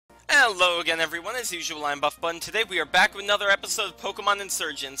Hello again, everyone. As usual, I'm Buff Bun. Today we are back with another episode of Pokémon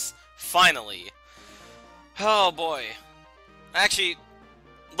Insurgence. Finally. Oh boy. Actually,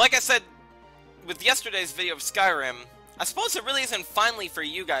 like I said with yesterday's video of Skyrim, I suppose it really isn't finally for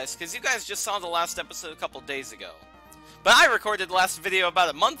you guys, because you guys just saw the last episode a couple days ago. But I recorded the last video about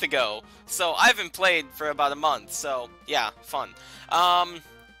a month ago, so I haven't played for about a month, so yeah, fun.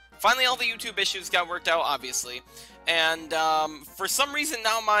 Finally all the YouTube issues got worked out, obviously. And, for some reason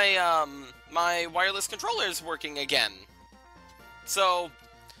now my wireless controller is working again. So,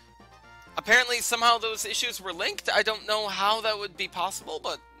 apparently somehow those issues were linked. I don't know how that would be possible,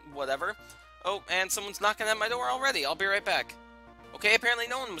 but whatever. Oh, and someone's knocking at my door already. I'll be right back. Okay, apparently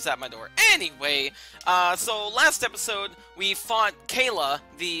no one was at my door. Anyway, so last episode we fought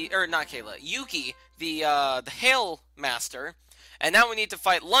Yuki, the Hail Master. And now we need to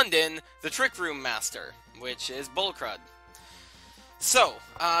fight London, the Trick Room Master, which is Bullcrud. So,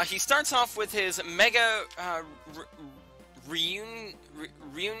 he starts off with his Mega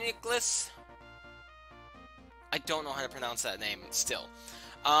Reuniclus. I don't know how to pronounce that name still.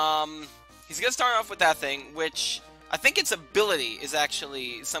 He's gonna start off with that thing, which I think its ability is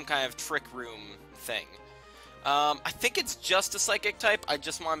actually some kind of Trick Room thing. I think it's just a Psychic type. I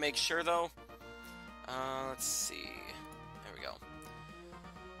just want to make sure though. Let's see.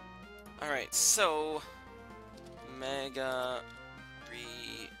 Alright, so Mega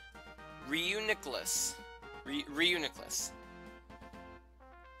Reuniclus. Reuniclus.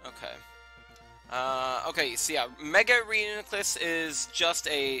 Okay. Okay, so yeah, Mega Reuniclus is just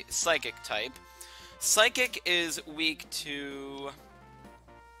a Psychic type. Psychic is weak to,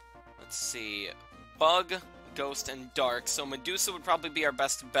 let's see, Bug, Ghost, and Dark, so Medusa would probably be our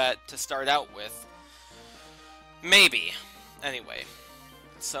best bet to start out with. Maybe. Anyway.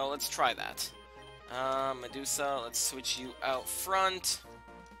 So let's try that. Medusa, let's switch you out front.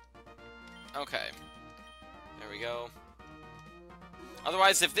 Okay. There we go.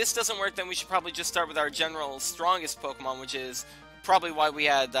 Otherwise, if this doesn't work, then we should probably just start with our general strongest Pokemon, which is probably why we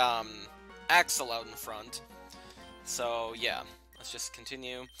had Axel out in front. So, yeah. Let's just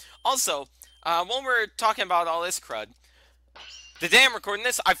continue. Also, while we're talking about all this crud, the day I'm recording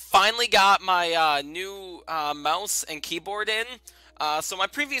this, I finally got my new mouse and keyboard in. So my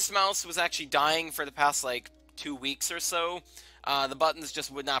previous mouse was actually dying for the past, like, 2 weeks or so. The buttons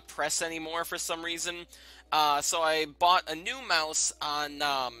just would not press anymore for some reason. So I bought a new mouse on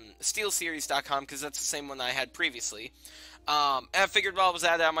SteelSeries.com, because that's the same one I had previously. And I figured while I was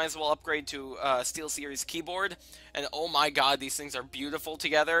at it, I might as well upgrade to SteelSeries keyboard. And oh my god, these things are beautiful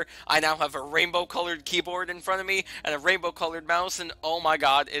together. I now have a rainbow-colored keyboard in front of me, and a rainbow-colored mouse, and oh my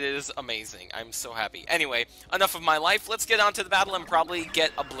god, it is amazing. I'm so happy. Anyway, enough of my life. Let's get on to the battle and probably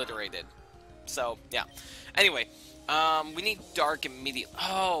get obliterated. So, yeah. Anyway, we need Dark immediately.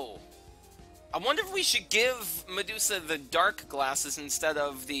 Oh. I wonder if we should give Medusa the Dark glasses instead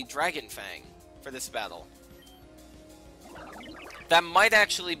of the Dragon Fang for this battle. That might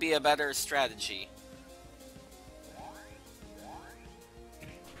actually be a better strategy.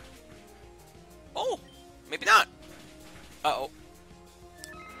 Oh! Maybe not. Uh-oh.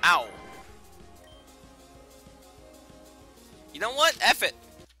 Ow. You know what? F it.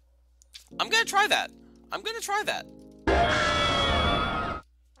 I'm gonna try that. I'm gonna try that.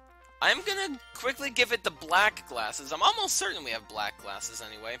 I'm gonna quickly give it the black glasses. I'm almost certain we have black glasses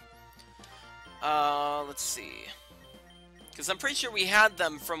anyway. Let's see. Because I'm pretty sure we had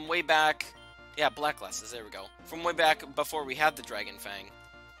them from way back... Yeah, black glasses, there we go. From way back before we had the Dragon Fang.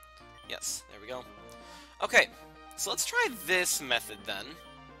 Yes, there we go. Okay, so let's try this method then.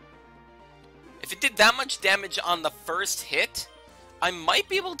 If it did that much damage on the first hit, I might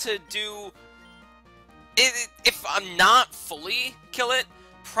be able to do... if I'm not fully kill it,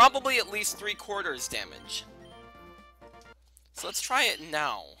 probably at least 3/4 damage. So let's try it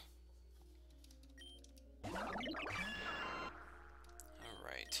now.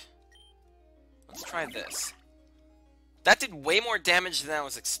 Let's try this. That did way more damage than I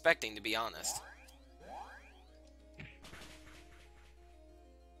was expecting, to be honest.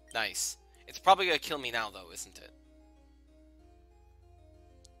 Nice. It's probably gonna kill me now, though, isn't it?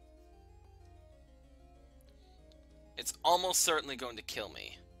 It's almost certainly going to kill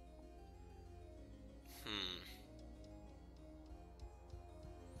me.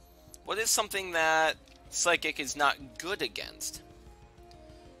 What is something that Psychic is not good against?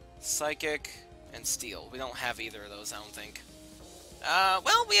 Psychic... and Steel. We don't have either of those, I don't think.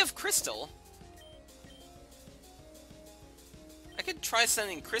 Well, we have Crystal. I could try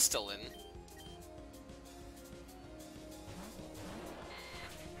sending Crystal in.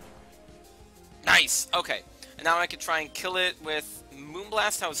 Nice! Okay. And now I could try and kill it with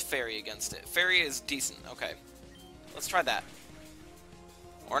Moonblast, how's Fairy against it? Fairy is decent. Okay. Let's try that.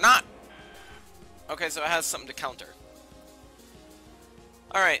 Or not! Okay, so it has something to counter.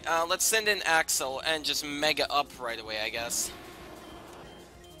 Alright, let's send in Axel and just Mega up right away, I guess.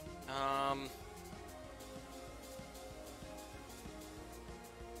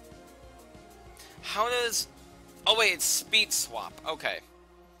 How does... Oh wait, it's Speed Swap. Okay.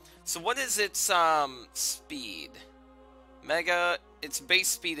 So what is its, speed? Mega, its base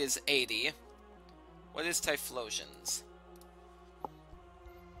speed is 80. What is Typhlosion's?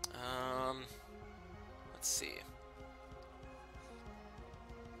 Let's see.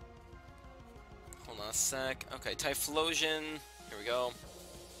 Hold on a sec. Okay, Typhlosion. Here we go.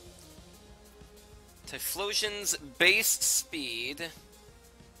 Typhlosion's base speed.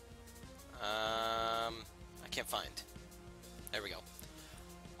 I can't find. There we go.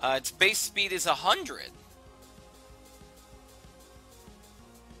 Its base speed is 100.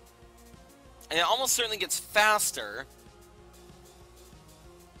 And it almost certainly gets faster.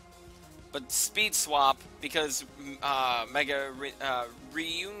 But Speed Swap, because Mega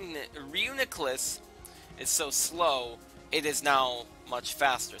Reuniclus is so slow, it is now much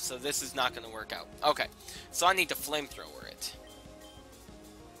faster. So this is not going to work out. Okay, so I need to Flamethrower it.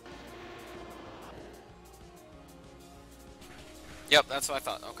 Yep, that's what I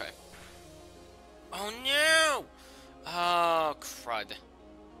thought. Okay. Oh no! Oh, crud.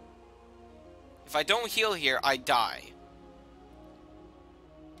 If I don't heal here, I die.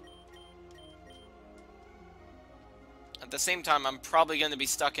 At the same time, I'm probably going to be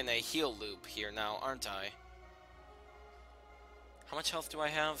stuck in a heal loop here now, aren't I? How much health do I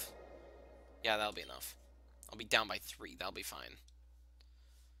have? Yeah, that'll be enough. I'll be down by 3. That'll be fine.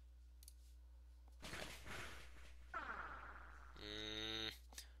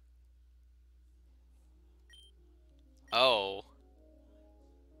 Oh.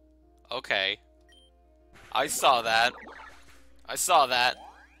 Okay. I saw that. I saw that.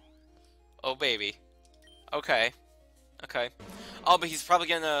 Oh, baby. Okay. Okay. Oh, but he's probably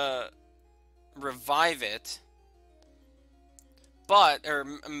gonna revive it. But, or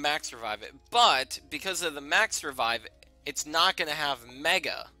max revive it. But, because of the max revive, it's not gonna have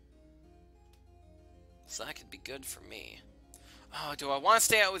Mega. So that could be good for me. Oh, do I want to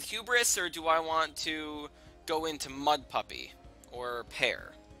stay out with Hubris, or do I want to go into Mud Puppy or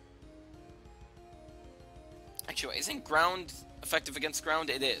Pear? Actually, isn't Ground effective against Ground?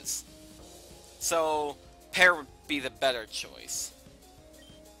 It is. So, Pear would be the better choice.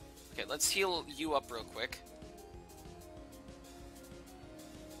 Okay, let's heal you up real quick.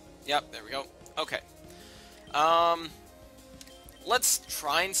 Yep, there we go. Okay. Let's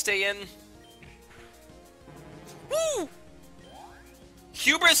try and stay in. Woo!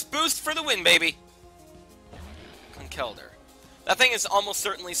 Hubris boost for the win, baby! Conkelder. That thing is almost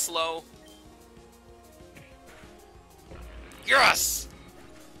certainly slow. Yes!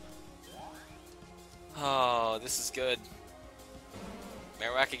 Oh, this is good.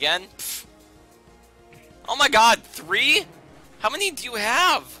 Marowak again? Pfft. Oh my god, 3? How many do you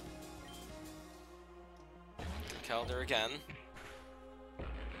have? Conkelder again.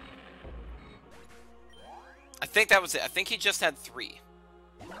 I think that was it. I think he just had 3.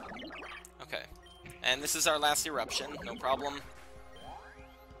 Okay. And this is our last eruption. No problem.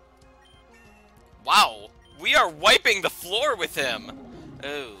 Wow. We are wiping the floor with him.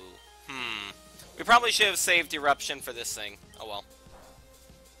 Oh. We probably should have saved eruption for this thing. Oh well.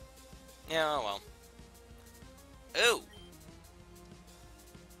 Yeah, oh well. Ooh.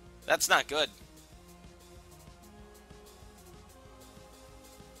 That's not good.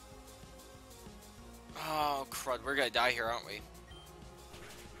 Oh, crud. We're gonna die here, aren't we?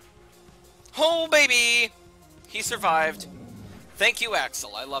 Oh, baby! He survived. Thank you,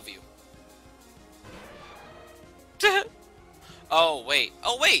 Axel. I love you. Oh, wait.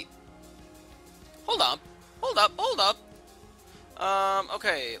 Oh, wait! Hold up. Hold up. Hold up.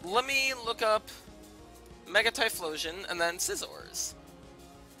 Okay. Let me look up Mega Typhlosion and then Scizors.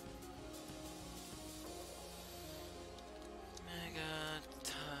 Mega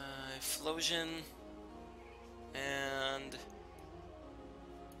Typhlosion. And...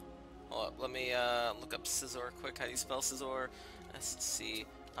 hold up, let me look up Scizor quick. How do you spell Scizor? S-C-I-Z-O-R.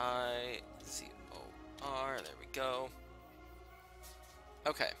 There we go.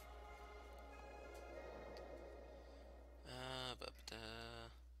 Okay.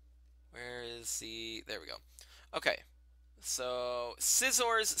 Where is the... there we go. Okay. So,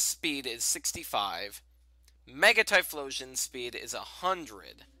 Scizor's speed is 65. Mega Typhlosion's speed is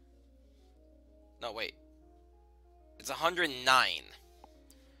 100. No, wait. It's 109.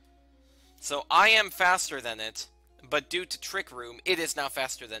 So I am faster than it. but due to Trick Room, it is now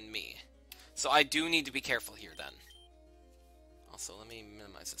faster than me. So I do need to be careful here then. Also, let me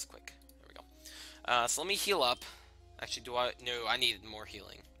minimize this quick. There we go. So let me heal up. Actually, no, I need more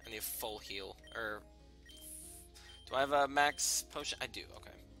healing. I need a full heal. Or, do I have a max potion? I do,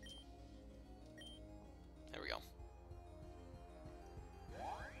 okay. There we go.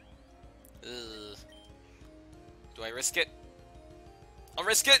 Ugh. Do I risk it? I'll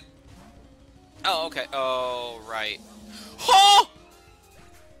risk it! Oh, okay. Oh, right. Oh!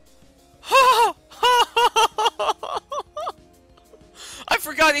 I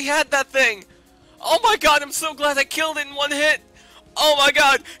forgot he had that thing! Oh my god, I'm so glad I killed it in one hit! Oh my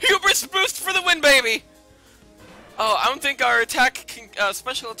god! Hubris boost for the win, baby! Oh, I don't think our attack can,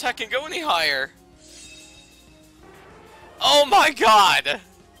 special attack can go any higher. Oh my god!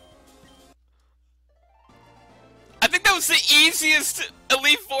 I think that was the easiest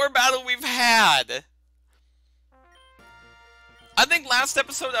Elite Four battle we've had. I think last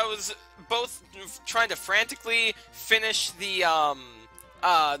episode I was both trying to frantically finish the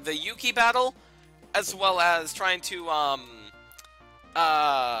Yuki battle, as well as trying to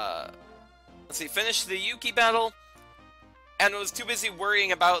let's see, finish the Yuki battle, and was too busy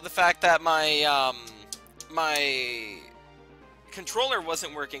worrying about the fact that my my controller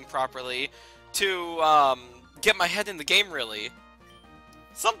wasn't working properly to get my head in the game, really.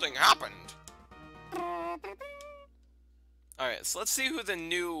 Something happened. Alright, so let's see who the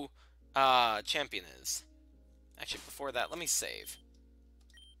new champion is. Actually, before that, let me save.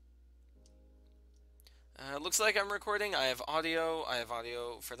 Looks like I'm recording. I have audio. I have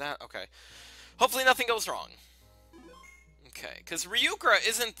audio for that. Okay. Hopefully nothing goes wrong. Okay, because Ryukura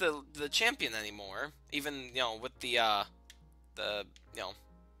isn't the champion anymore. Even, you know, with the you know,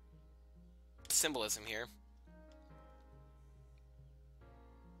 symbolism here.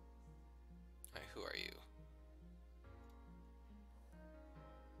 Alright, who are you?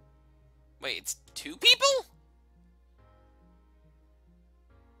 Wait, it's 2 people?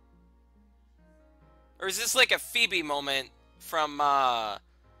 Or is this like a Phoebe moment from,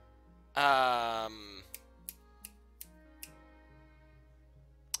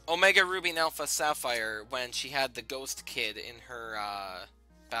 Omega Ruby and Alpha Sapphire when she had the ghost kid in her,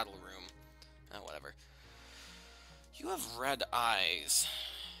 battle room? Whatever. You have red eyes.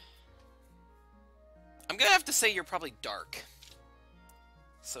 I'm gonna have to say you're probably dark.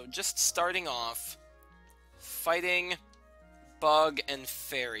 So just starting off, fighting Bug and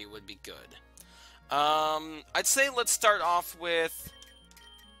Fairy would be good. I'd say let's start off with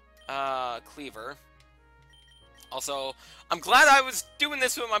Cleaver. Also, I'm glad I was doing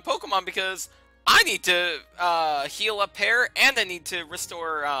this with my Pokemon because I need to heal up Pear and I need to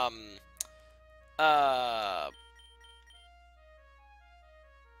restore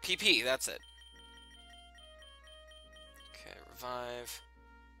PP, that's it. Okay, revive.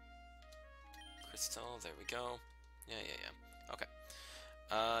 Crystal, there we go. Yeah. Okay.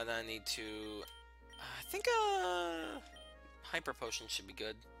 Then I need to... I think Hyper Potion should be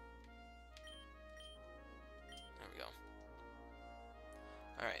good. There we go.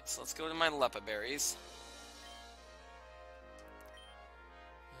 Alright, so let's go to my Lepa Berries.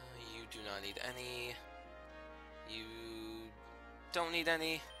 You do not need any. You don't need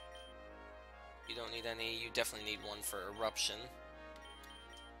any. You don't need any. You definitely need one for Eruption.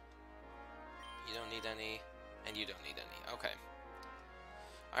 You don't need any. And you don't need any. Okay.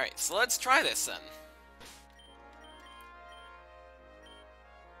 Alright, so let's try this then.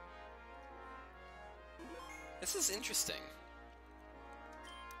 This is interesting.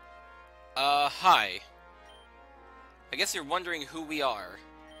 Hi. I guess you're wondering who we are.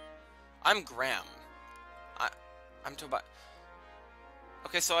 I'm Graham. I'm Tobias.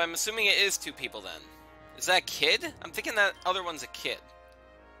 Okay, so I'm assuming it is 2 people then. Is that a kid? I'm thinking that other one's a kid.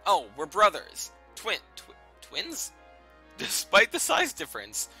 Oh, we're brothers. Twins? Despite the size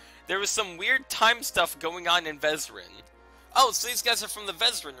difference, there was some weird time stuff going on in Vezrin. Oh, so these guys are from the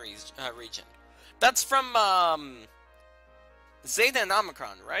Vezrin region. That's from, Zeta and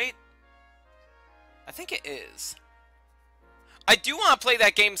Omicron, right? I think it is. I do want to play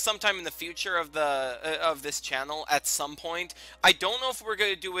that game sometime in the future of of this channel at some point. I don't know if we're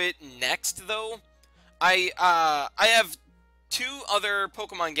going to do it next, though. I have 2 other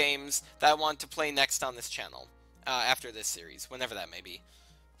Pokemon games that I want to play next on this channel. After this series, whenever that may be.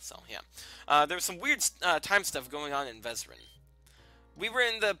 So, yeah. There was some weird time stuff going on in Vezrin. We were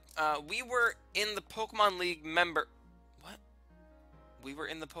in the Pokemon League member... What? We were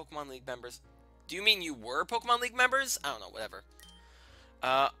in the Pokemon League members... Do you mean you were Pokemon League members? I don't know, whatever.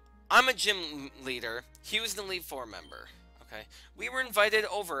 I'm a gym leader. He was an Elite Four member. Okay. We were invited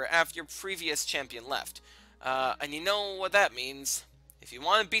over after your previous champion left. And you know what that means. If you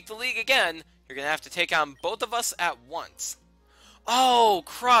want to beat the league again, you're going to have to take on both of us at once. Oh,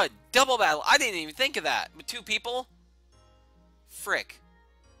 crud. Double battle. I didn't even think of that. With 2 people? Frick.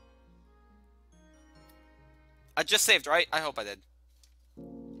 I just saved, right? I hope I did.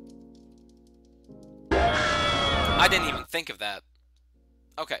 I didn't even think of that.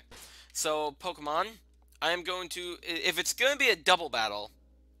 Okay. So, Pokemon, I am going to... If it's going to be a double battle,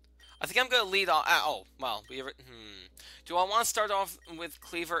 I think I'm going to lead off... Oh, well, we ever... Do I want to start off with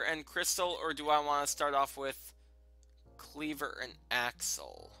Cleaver and Crystal, or do I want to start off with Cleaver and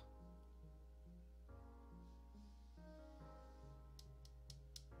Axel?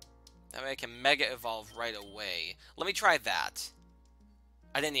 That way I can Mega Evolve right away. Let me try that.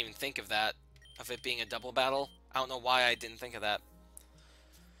 I didn't even think of that, of it being a double battle. I don't know why I didn't think of that.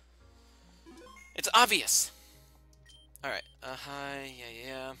 It's obvious! Alright, hi,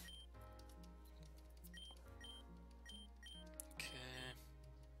 yeah. Okay.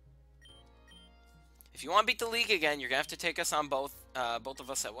 If you want to beat the league again, you're gonna have to take us on both of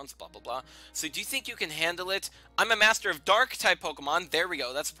us at once, blah blah blah. So do you think you can handle it? I'm a master of Dark-type Pokemon. There we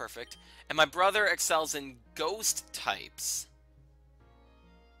go, that's perfect. And my brother excels in Ghost types.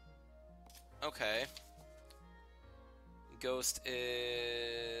 Okay. Ghost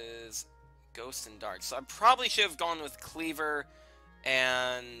is... Ghost and Dark. So I probably should have gone with Cleaver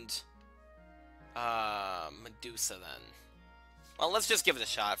and... Medusa then. Well, let's just give it a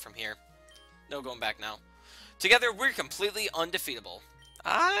shot from here. No going back now. Together, we're completely undefeatable.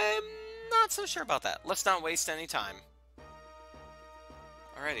 I'm not so sure about that. Let's not waste any time.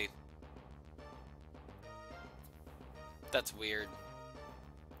 Alrighty. That's weird.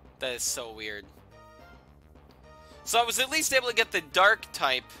 That is so weird. So I was at least able to get the Dark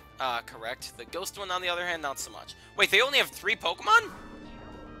type correct. The Ghost one, on the other hand, not so much. Wait, they only have 3 Pokemon?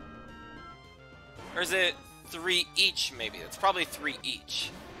 Or is it 3 each, maybe? It's probably 3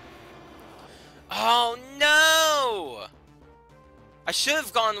 each. Oh, no! I should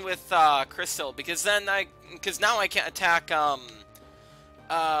have gone with Crystal, because then because now I can't attack,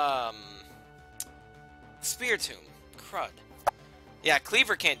 Spiritomb. Crud. Yeah,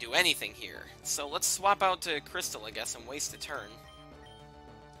 Cleaver can't do anything here. So let's swap out to Crystal, I guess, and waste a turn.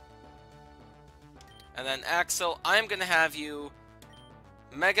 And then Axel, I'm gonna have you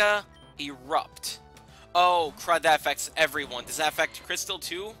Mega Erupt. Oh, crud, that affects everyone. Does that affect Crystal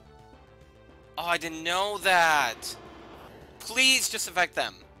too? Oh, I didn't know that. Please just affect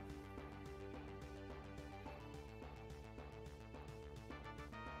them.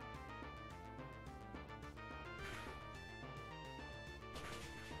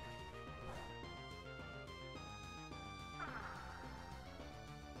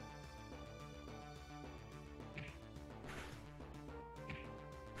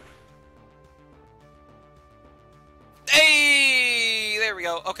 Hey! There we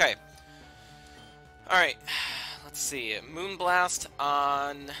go. Okay. Alright. Let's see. Moonblast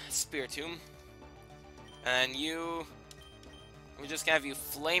on Spiritomb. And you... we just have you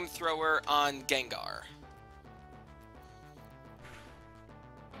Flamethrower on Gengar.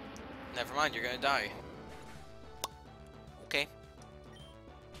 Never mind, you're gonna die. Okay.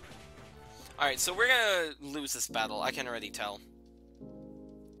 Alright, so we're gonna lose this battle. I can already tell.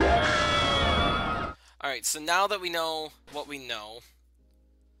 Alright, so now that we know what we know...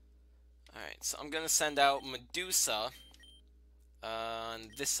 Alright, so I'm gonna send out Medusa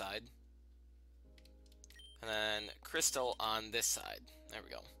on this side. And then Crystal on this side. There we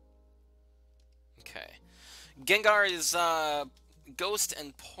go. Okay. Gengar is Ghost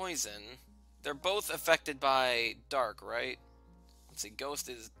and Poison. They're both affected by Dark, right? Let's see, Ghost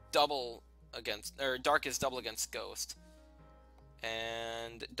is double against... or Dark is double against Ghost.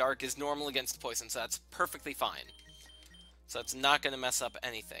 And Dark is normal against Poison, so that's perfectly fine. So that's not going to mess up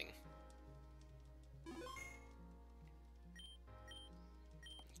anything.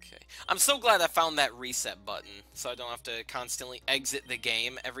 Okay. I'm so glad I found that reset button, so I don't have to constantly exit the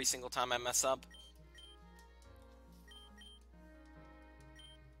game every single time I mess up.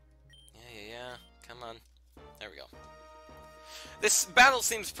 Yeah. Come on. There we go. This battle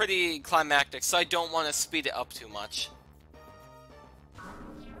seems pretty climactic, so I don't want to speed it up too much.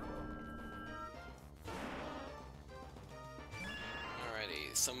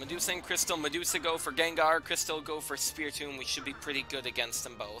 So Medusa and Crystal. Medusa go for Gengar, Crystal go for Spiritomb. We should be pretty good against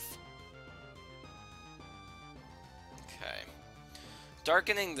them both. Okay.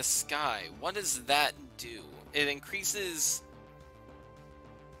 Darkening the Sky. What does that do? It increases...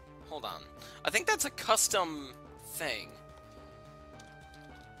 hold on. I think that's a custom thing.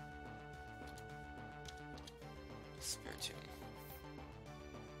 Spiritomb.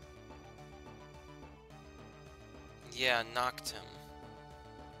 Yeah, knocked him.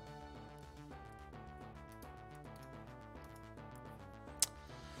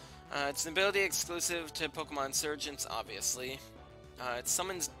 It's an ability exclusive to Pokemon Insurgence, obviously. It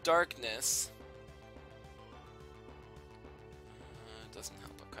summons darkness. It doesn't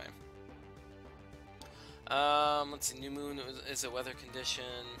help, okay. Let's see, New Moon is a weather condition.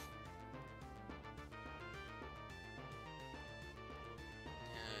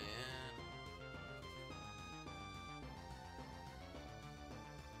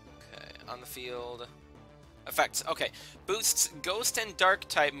 On the field. Effects. Okay. Boosts Ghost and Dark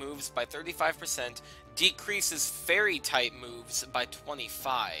type moves by 35%. Decreases Fairy type moves by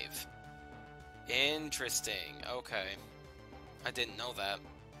 25%. Interesting. Okay. I didn't know that.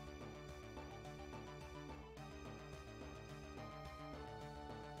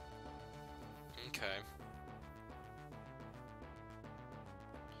 Okay.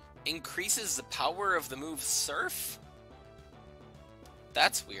 Increases the power of the move Surf?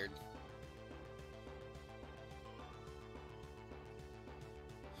 That's weird.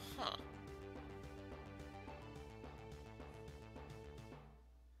 Huh.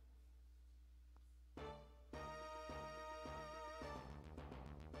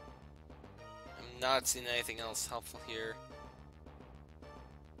 I'm not seeing anything else helpful here.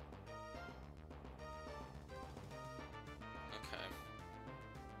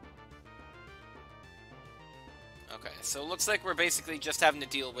 Okay, so it looks like we're basically just having to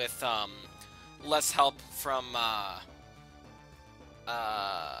deal with less help from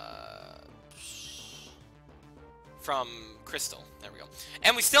Crystal. There we go.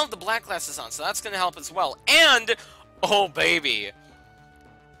 And we still have the black glasses on, so that's going to help as well. And, oh baby,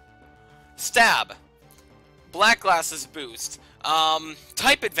 Stab, black glasses boost,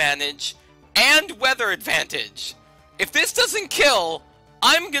 type advantage, and weather advantage. If this doesn't kill,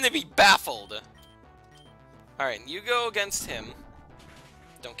 I'm going to be baffled. Alright, you go against him.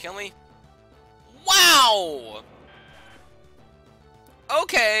 Don't kill me. Wow!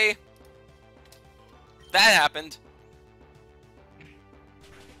 Okay. That happened.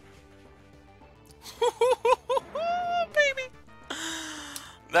 Baby!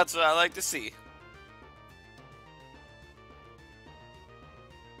 That's what I like to see.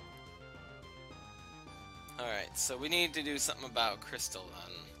 Alright, so we need to do something about Crystal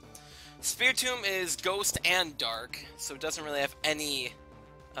then. Spiritomb is Ghost and Dark, so it doesn't really have any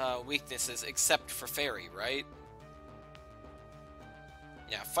weaknesses except for Fairy, right?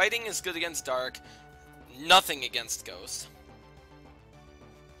 Yeah, Fighting is good against Dark, nothing against Ghost.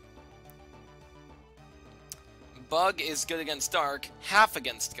 Bug is good against Dark, half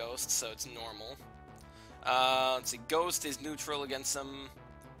against Ghost, so it's normal. Let's see, Ghost is neutral against them.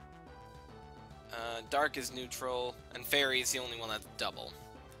 Dark is neutral, and Fairy is the only one that's double.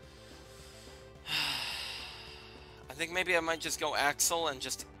 I think maybe I might just go Axel and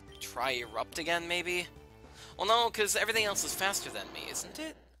just try Erupt again, maybe? Well, no, because everything else is faster than me, isn't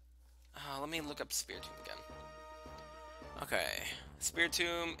it? Let me look up Spiritomb again. Okay.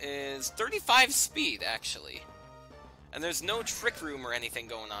 Spiritomb is 35 speed, actually. And there's no Trick Room or anything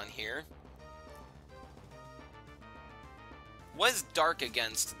going on here. What is Dark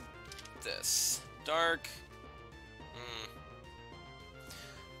against this? Dark...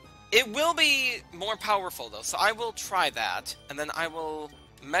 It will be more powerful, though, so I will try that, and then I will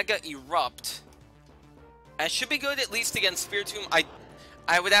Mega Erupt. And it should be good, at least against Spiritomb.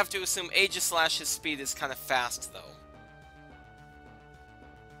 I would have to assume Aegislash's speed is kind of fast, though.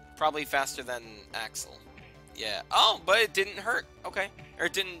 Probably faster than Axel. Yeah. Oh, but it didn't hurt. Okay. Or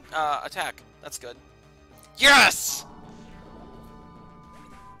it didn't attack. That's good. Yes!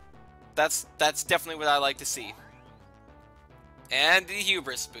 That's definitely what I like to see. And the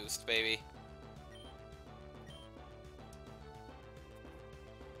Hubris boost, baby.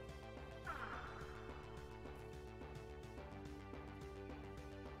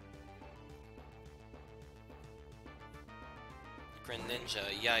 Greninja,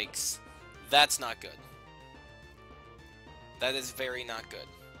 yikes. That's not good. That is very not good.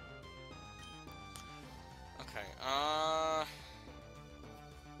 Okay,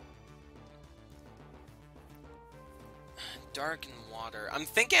 Dark and Water. I'm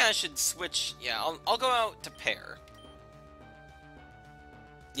thinking I should switch... Yeah, I'll go out to Pear.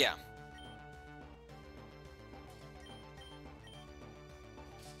 Yeah.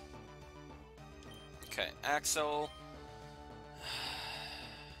 Okay, Axel.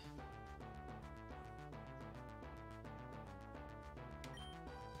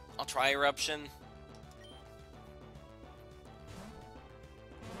 I'll try Eruption.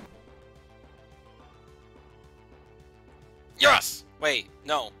 Yes! Wait,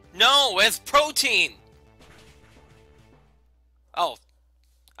 no. No, it's Protein! Oh,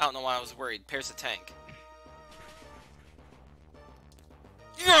 I don't know why I was worried. Pierce the tank.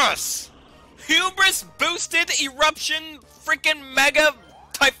 Yes! Hubris boosted eruption freaking mega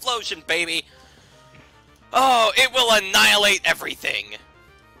Typhlosion, baby! Oh, it will annihilate everything!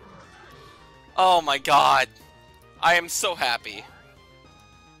 Oh my god. I am so happy.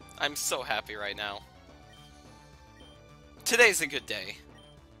 I'm so happy right now. Today's a good day.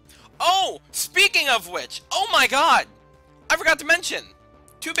 Oh! Speaking of which, oh my god! I forgot to mention!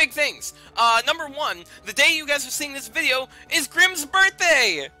 Two big things. Number one, the day you guys are seeing this video is Grimm's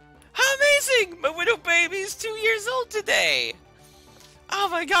birthday! How amazing! My widow baby's 2 years old today! Oh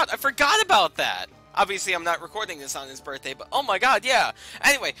my god, I forgot about that! Obviously, I'm not recording this on his birthday, but oh my god, yeah!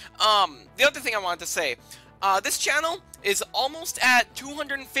 Anyway, the other thing I wanted to say, this channel is almost at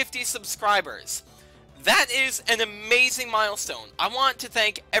 250 subscribers. That is an amazing milestone. I want to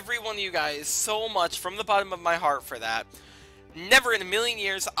thank every one of you guys so much from the bottom of my heart for that. Never in a million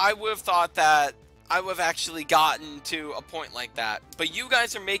years I would have thought that I would have actually gotten to a point like that. But you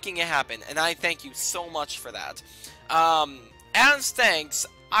guys are making it happen, and I thank you so much for that. As thanks,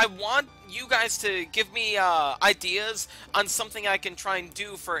 I want you guys to give me ideas on something I can try and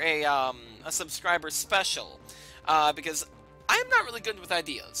do for a subscriber special. Because I am not really good with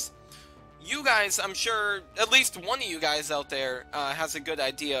ideas. You guys, I'm sure, at least one of you guys out there has a good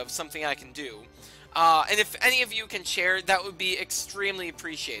idea of something I can do. And if any of you can share, that would be extremely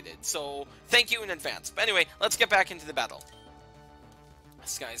appreciated. So, thank you in advance. But anyway, let's get back into the battle.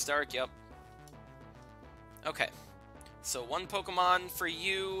 Sky's dark, yep. Okay. So, one Pokemon for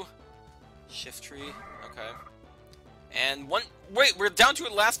you. Shiftry, okay. And one... Wait, we're down to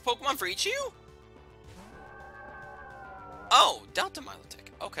a last Pokemon for each of you? Oh, Delta Milotic.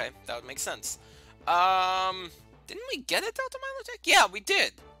 Okay, that would make sense. Didn't we get a Delta Milotic? Yeah, we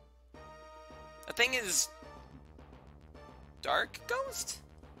did. The thing is... Dark Ghost?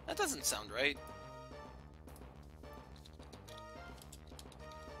 That doesn't sound right.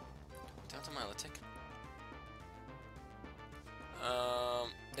 Delta Milotic.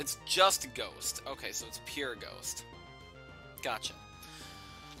 It's just Ghost. Okay, so it's pure Ghost. Gotcha.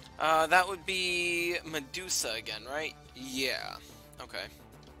 That would be Medusa again, right? Yeah. Okay.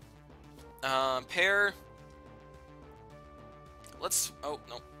 Pair... Let's... Oh,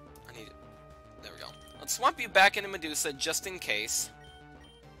 no. I need it. There we go. Let's swap you back into Medusa, just in case.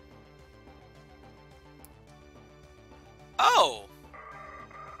 Oh!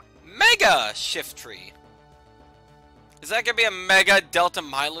 Mega Shiftry! Is that gonna be a Mega Delta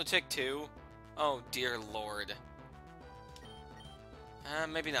Milotic too? Oh dear lord.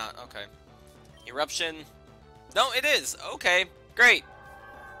 Maybe not. Okay. Eruption. No, it is! Okay, great!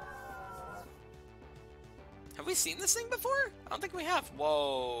 Have we seen this thing before? I don't think we have.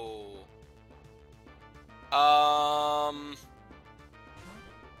 Whoa.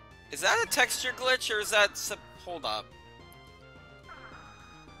 Is that a texture glitch, or is that... Hold up.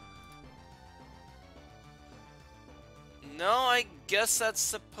 No, I guess that's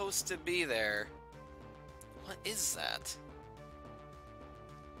supposed to be there. What is that?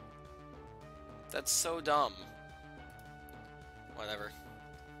 That's so dumb. Whatever.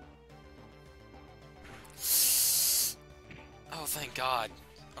 Oh, thank God.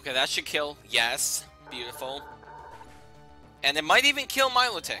 Okay, that should kill. Yes. Beautiful. And it might even kill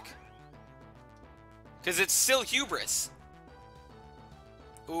Milotic. Because it's still Hubris.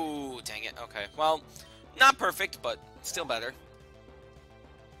 Ooh, dang it. Okay, well, not perfect, but still better.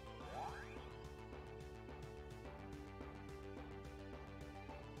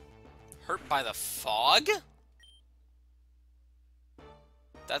 Hurt by the fog?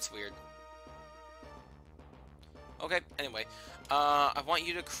 That's weird. Okay, anyway. I want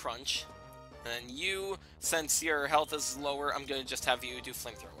you to crunch. And you, since your health is lower, I'm gonna just have you do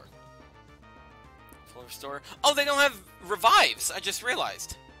Flamethrower. Full restore. Oh, they don't have revives! I just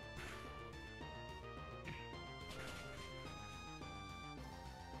realized.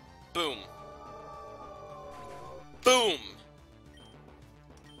 Boom. Boom!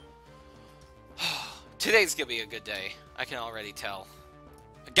 Today's gonna be a good day. I can already tell.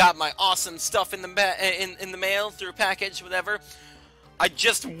 I got my awesome stuff in the mail through a package, whatever. I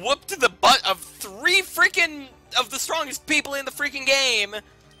just whooped the butt of 3 freaking of the strongest people in the freaking game.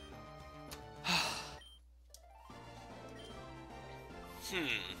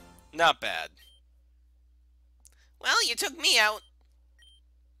 Not bad. Well, you took me out.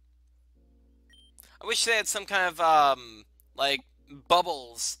 I wish they had some kind of, like,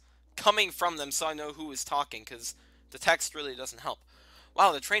 bubbles coming from them so I know who is talking, because the text really doesn't help.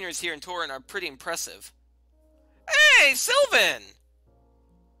 Wow, the trainers here in Torin are pretty impressive. Hey, Sylvan!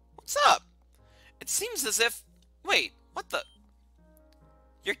 What's up? It seems as if... Wait, what the...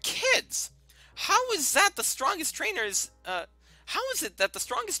 You're kids! How is that the strongest trainers, how is it that the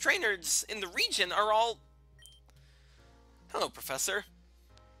strongest trainers in the region are all... Hello, Professor.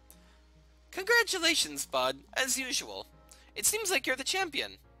 Congratulations, bud, as usual. It seems like you're the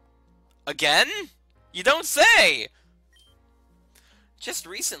champion. Again? You don't say! Just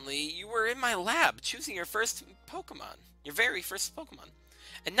recently, you were in my lab choosing your first Pokémon. Your very first Pokémon.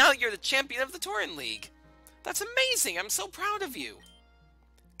 And now you're the champion of the Tauren League. That's amazing! I'm so proud of you!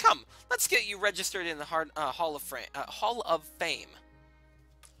 Come, let's get you registered in the Hall of Fame.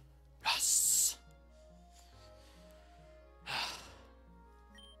 Yes!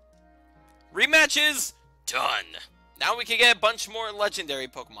 Rematches done! Now we can get a bunch more legendary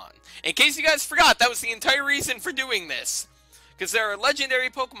Pokemon. In case you guys forgot, that was the entire reason for doing this. Because there are legendary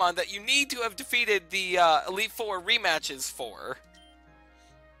Pokemon that you need to have defeated the Elite Four rematches for.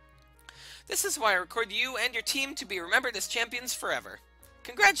 This is why I record you and your team to be remembered as champions forever.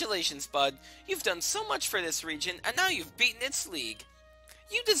 Congratulations, bud. You've done so much for this region, and now you've beaten its league.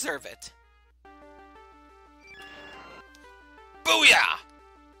 You deserve it. Booyah!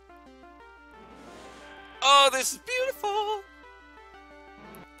 Oh, this is beautiful!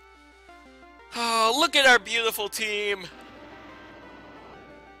 Oh, look at our beautiful team!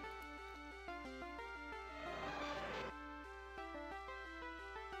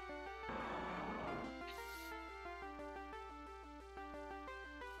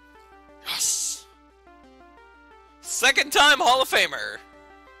 Yes! Second time Hall of Famer!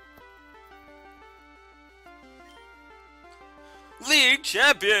 League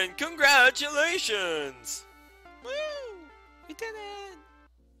champion! Congratulations! Woo! We did it!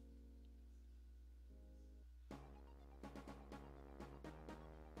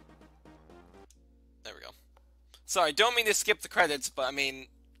 There we go. Sorry, don't mean to skip the credits, but I mean,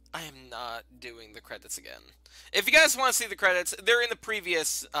 I am not doing the credits again. If you guys want to see the credits, they're in the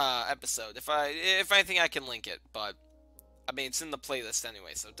previous episode. If anything, I can link it, but I mean, it's in the playlist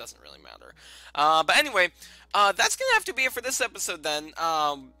anyway, so it doesn't really matter. But anyway, that's gonna have to be it for this episode then.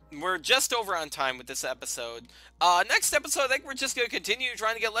 We're just over on time with this episode. Next episode, I think we're just gonna continue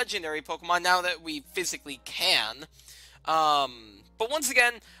trying to get legendary Pokemon now that we physically can. But once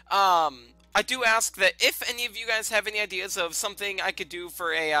again, I do ask that if any of you guys have any ideas of something I could do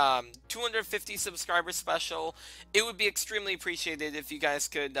for a 250 subscriber special, it would be extremely appreciated if you guys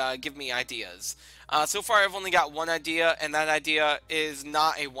could give me ideas. So far I've only got one idea, and that idea is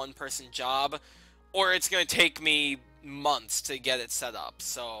not a one-person job, or it's going to take me months to get it set up.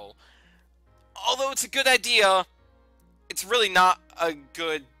 So, although it's a good idea, it's really not a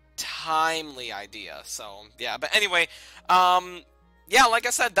good timely idea. So, yeah, but anyway, yeah, like I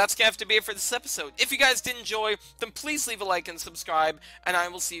said, that's going to have to be it for this episode. If you guys did enjoy, then please leave a like and subscribe, and I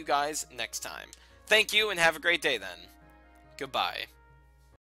will see you guys next time. Thank you, and have a great day then. Goodbye.